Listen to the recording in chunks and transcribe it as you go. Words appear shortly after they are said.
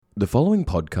The following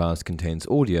podcast contains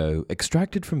audio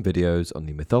extracted from videos on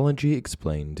the Mythology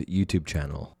Explained YouTube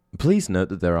channel. Please note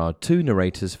that there are two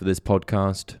narrators for this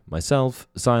podcast, myself,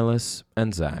 Silas,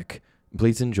 and Zach.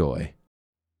 Please enjoy.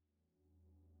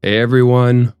 Hey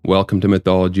everyone, welcome to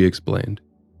Mythology Explained.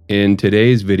 In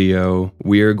today's video,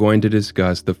 we are going to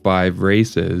discuss the 5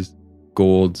 races,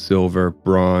 gold, silver,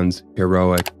 bronze,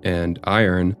 heroic, and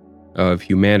iron, of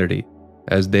humanity,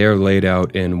 as they are laid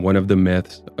out in one of the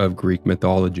myths of Greek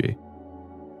mythology.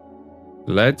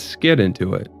 Let's get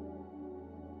into it.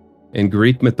 In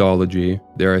Greek mythology,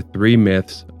 there are 3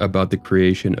 myths about the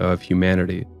creation of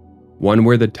humanity. One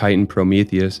where the Titan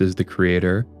Prometheus is the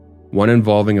creator, one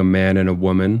involving a man and a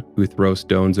woman who throw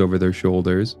stones over their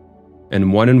shoulders,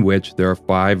 and one in which there are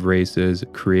 5 races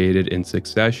created in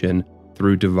succession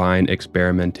through divine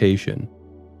experimentation.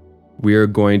 We are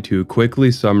going to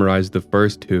quickly summarize the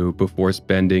first 2 before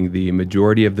spending the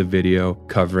majority of the video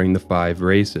covering the 5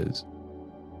 races.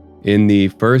 In the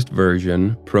first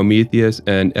version, Prometheus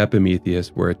and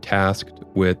Epimetheus were tasked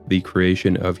with the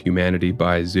creation of humanity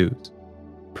by Zeus.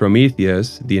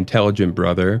 Prometheus, the intelligent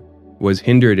brother, was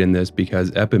hindered in this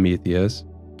because Epimetheus,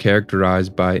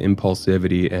 characterized by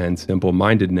impulsivity and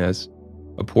simplemindedness,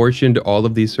 apportioned all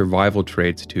of these survival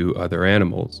traits to other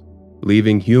animals,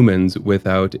 leaving humans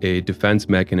without a defense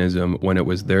mechanism when it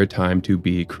was their time to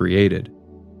be created.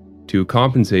 To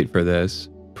compensate for this,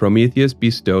 Prometheus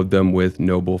bestowed them with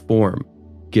noble form,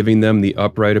 giving them the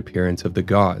upright appearance of the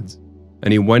gods,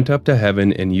 and he went up to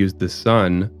heaven and used the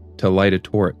sun to light a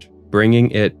torch, bringing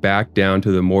it back down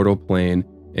to the mortal plane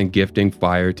and gifting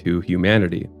fire to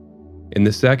humanity. In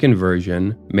the second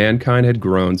version, mankind had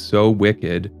grown so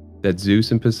wicked that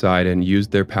Zeus and Poseidon used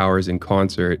their powers in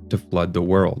concert to flood the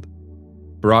world.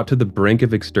 Brought to the brink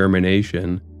of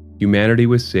extermination, humanity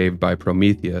was saved by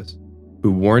Prometheus, who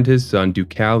warned his son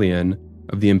Deucalion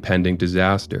of the impending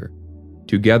disaster.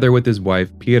 Together with his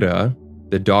wife Pyrrha,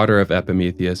 the daughter of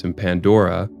Epimetheus and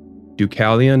Pandora,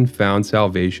 Deucalion found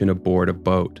salvation aboard a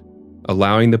boat,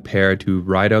 allowing the pair to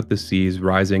ride out the seas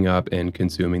rising up and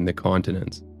consuming the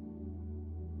continents.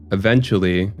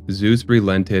 Eventually, Zeus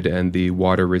relented and the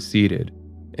water receded,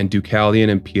 and Deucalion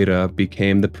and Pyrrha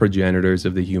became the progenitors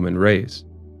of the human race,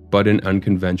 but in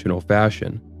unconventional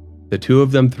fashion. The 2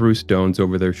 of them threw stones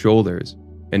over their shoulders,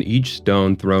 and each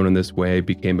stone thrown in this way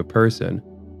became a person,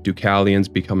 Deucalion's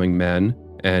becoming men,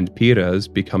 and Pyrrha's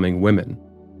becoming women.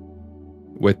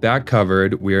 With that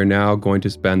covered, we are now going to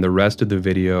spend the rest of the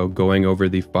video going over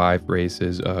the 5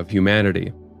 races of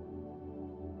humanity.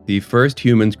 The first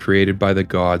humans created by the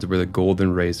gods were the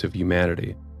golden race of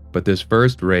humanity, but this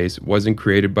first race wasn't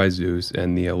created by Zeus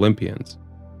and the Olympians.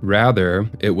 Rather,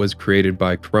 it was created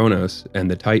by Kronos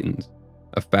and the Titans,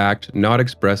 a fact not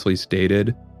expressly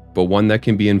stated, but one that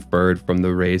can be inferred from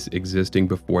the race existing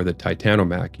before the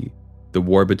Titanomachy, the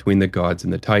war between the gods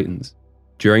and the Titans,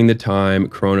 during the time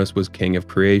Kronos was king of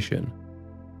creation.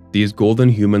 These golden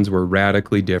humans were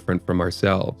radically different from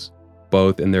ourselves,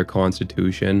 both in their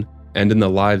constitution and in the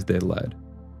lives they led.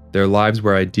 Their lives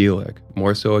were idyllic,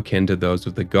 more so akin to those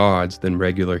of the gods than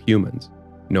regular humans,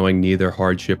 knowing neither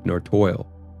hardship nor toil.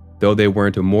 Though they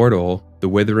weren't immortal, the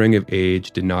withering of age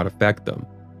did not affect them,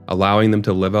 allowing them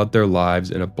to live out their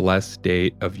lives in a blessed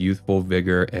state of youthful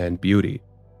vigor and beauty.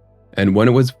 And when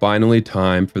it was finally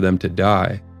time for them to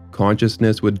die,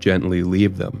 consciousness would gently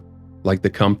leave them, like the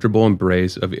comfortable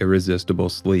embrace of irresistible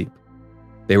sleep.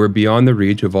 They were beyond the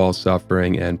reach of all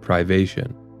suffering and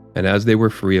privation, and as they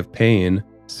were free of pain,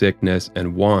 sickness,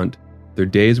 and want, their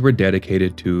days were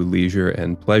dedicated to leisure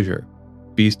and pleasure,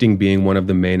 feasting being one of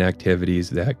the main activities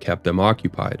that kept them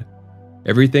occupied.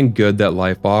 Everything good that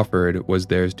life offered was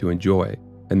theirs to enjoy,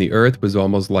 and the earth was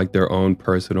almost like their own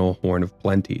personal horn of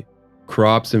plenty.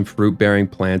 Crops and fruit-bearing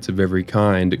plants of every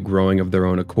kind growing of their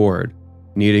own accord,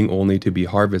 needing only to be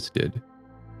harvested.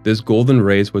 This golden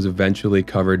race was eventually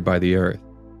covered by the earth,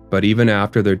 but even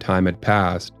after their time had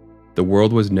passed, the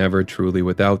world was never truly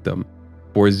without them,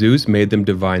 for Zeus made them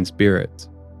divine spirits,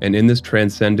 and in this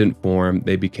transcendent form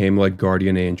they became like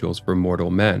guardian angels for mortal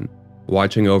men,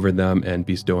 watching over them and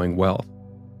bestowing wealth.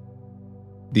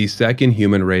 The second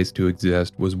human race to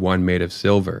exist was one made of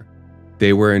silver.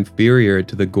 They were inferior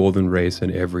to the golden race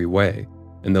in every way,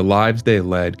 and the lives they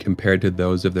led compared to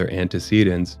those of their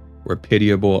antecedents were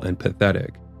pitiable and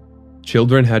pathetic.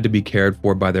 Children had to be cared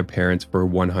for by their parents for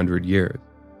 100 years,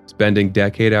 spending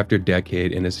decade after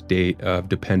decade in a state of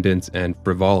dependence and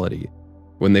frivolity.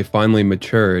 When they finally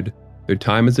matured, their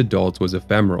time as adults was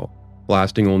ephemeral,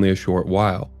 lasting only a short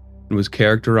while, and was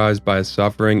characterized by a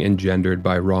suffering engendered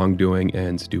by wrongdoing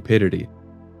and stupidity.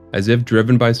 As if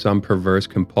driven by some perverse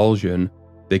compulsion,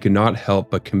 they could not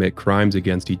help but commit crimes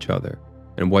against each other,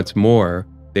 and what's more,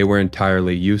 they were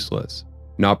entirely useless,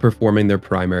 not performing their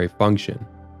primary function,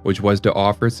 which was to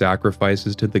offer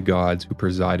sacrifices to the gods who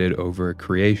presided over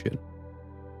creation.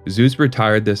 Zeus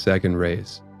retired this second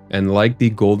race, and like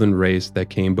the golden race that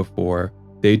came before,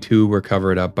 they too were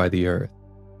covered up by the earth.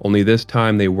 Only this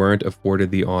time they weren't afforded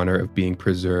the honor of being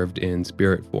preserved in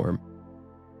spirit form.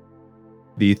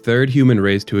 The third human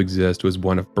race to exist was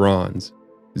one of bronze.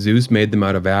 Zeus made them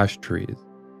out of ash trees.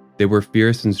 They were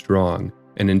fierce and strong,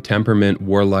 and in temperament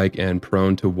warlike and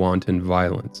prone to wanton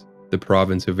violence, the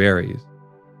province of Ares.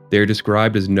 They are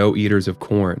described as no eaters of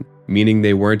corn, meaning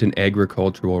they weren't an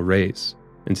agricultural race,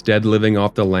 instead living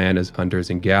off the land as hunters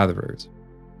and gatherers.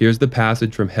 Here's the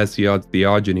passage from Hesiod's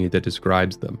Theogony that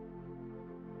describes them.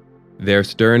 Their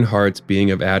stern hearts being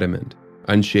of adamant,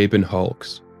 unshapen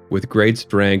hulks, with great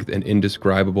strength and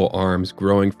indescribable arms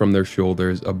growing from their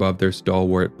shoulders above their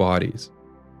stalwart bodies.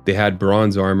 They had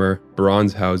bronze armor,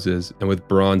 bronze houses, and with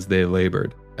bronze they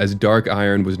labored, as dark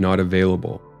iron was not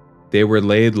available. They were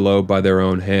laid low by their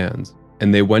own hands,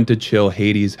 and they went to chill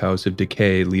Hades' house of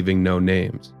decay, leaving no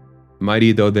names.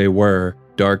 Mighty though they were,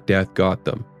 dark death got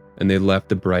them, and they left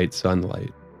the bright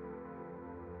sunlight.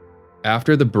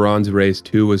 After the bronze race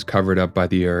too was covered up by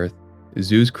the earth,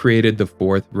 Zeus created the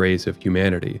fourth race of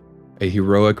humanity, a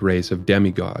heroic race of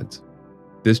demigods.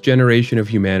 This generation of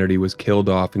humanity was killed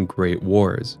off in great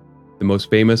wars, the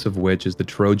most famous of which is the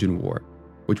Trojan War,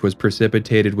 which was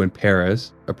precipitated when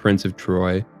Paris, a prince of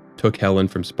Troy, took Helen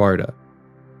from Sparta.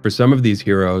 For some of these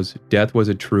heroes, death was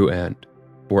a true end.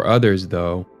 For others,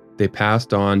 though, they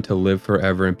passed on to live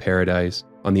forever in paradise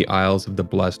on the Isles of the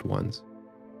Blessed Ones.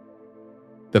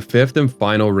 The fifth and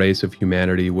final race of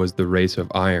humanity was the race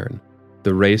of iron,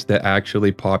 the race that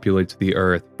actually populates the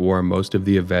earth for most of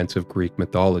the events of Greek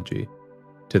mythology.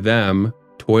 To them,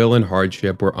 toil and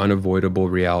hardship were unavoidable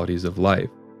realities of life,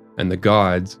 and the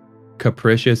gods,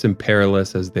 capricious and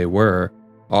perilous as they were,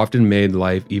 often made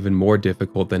life even more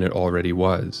difficult than it already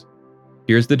was.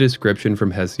 Here's the description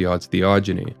from Hesiod's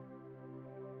Theogony.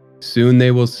 Soon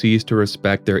they will cease to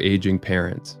respect their aging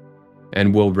parents,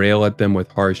 and will rail at them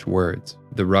with harsh words,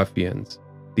 the ruffians,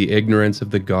 the ignorance of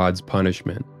the gods'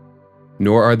 punishment.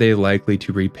 Nor are they likely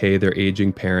to repay their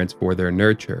aging parents for their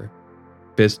nurture.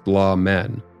 Fist law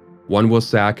men. One will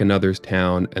sack another's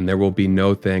town, and there will be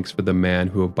no thanks for the man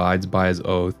who abides by his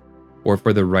oath, or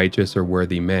for the righteous or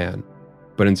worthy man.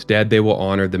 But instead they will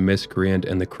honor the miscreant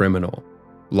and the criminal.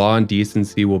 Law and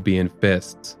decency will be in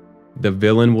fists. The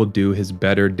villain will do his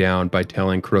better down by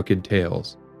telling crooked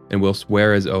tales, and will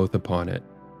swear his oath upon it.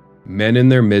 Men in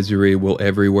their misery will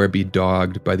everywhere be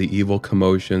dogged by the evil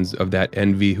commotions of that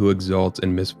envy who exalts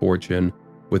in misfortune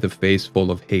with a face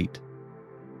full of hate.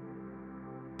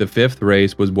 The fifth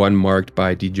race was one marked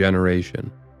by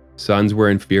degeneration. Sons were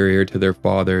inferior to their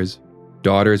fathers,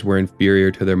 daughters were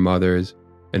inferior to their mothers,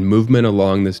 and movement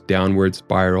along this downward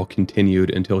spiral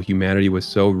continued until humanity was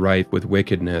so rife with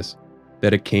wickedness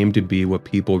that it came to be what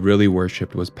people really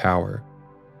worshipped was power.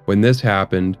 When this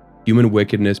happened, human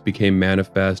wickedness became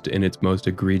manifest in its most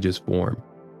egregious form,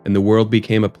 and the world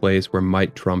became a place where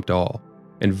might trumped all,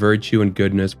 and virtue and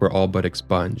goodness were all but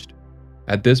expunged.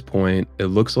 At this point, it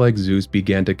looks like Zeus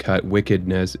began to cut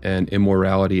wickedness and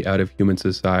immorality out of human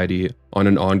society on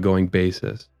an ongoing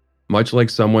basis, much like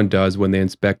someone does when they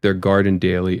inspect their garden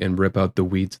daily and rip out the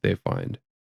weeds they find.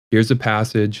 Here's a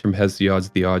passage from Hesiod's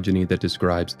Theogony that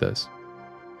describes this.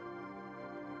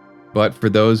 But for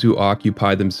those who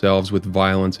occupy themselves with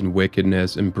violence and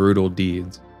wickedness and brutal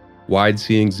deeds,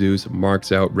 wide-seeing Zeus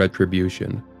marks out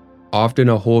retribution. Often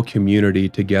a whole community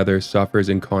together suffers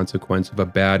in consequence of a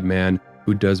bad man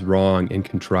who does wrong and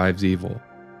contrives evil.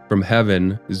 From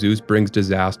heaven, Zeus brings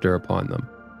disaster upon them,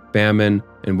 famine,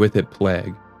 and with it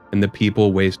plague, and the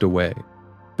people waste away.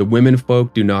 The women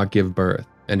folk do not give birth,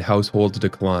 and households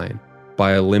decline,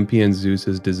 by Olympian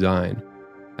Zeus's design.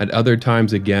 At other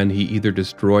times again, he either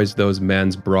destroys those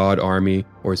men's broad army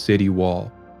or city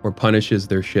wall, or punishes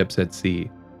their ships at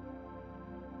sea.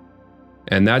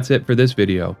 And that's it for this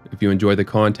video. If you enjoy the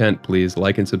content, please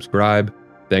like and subscribe.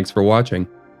 Thanks for watching.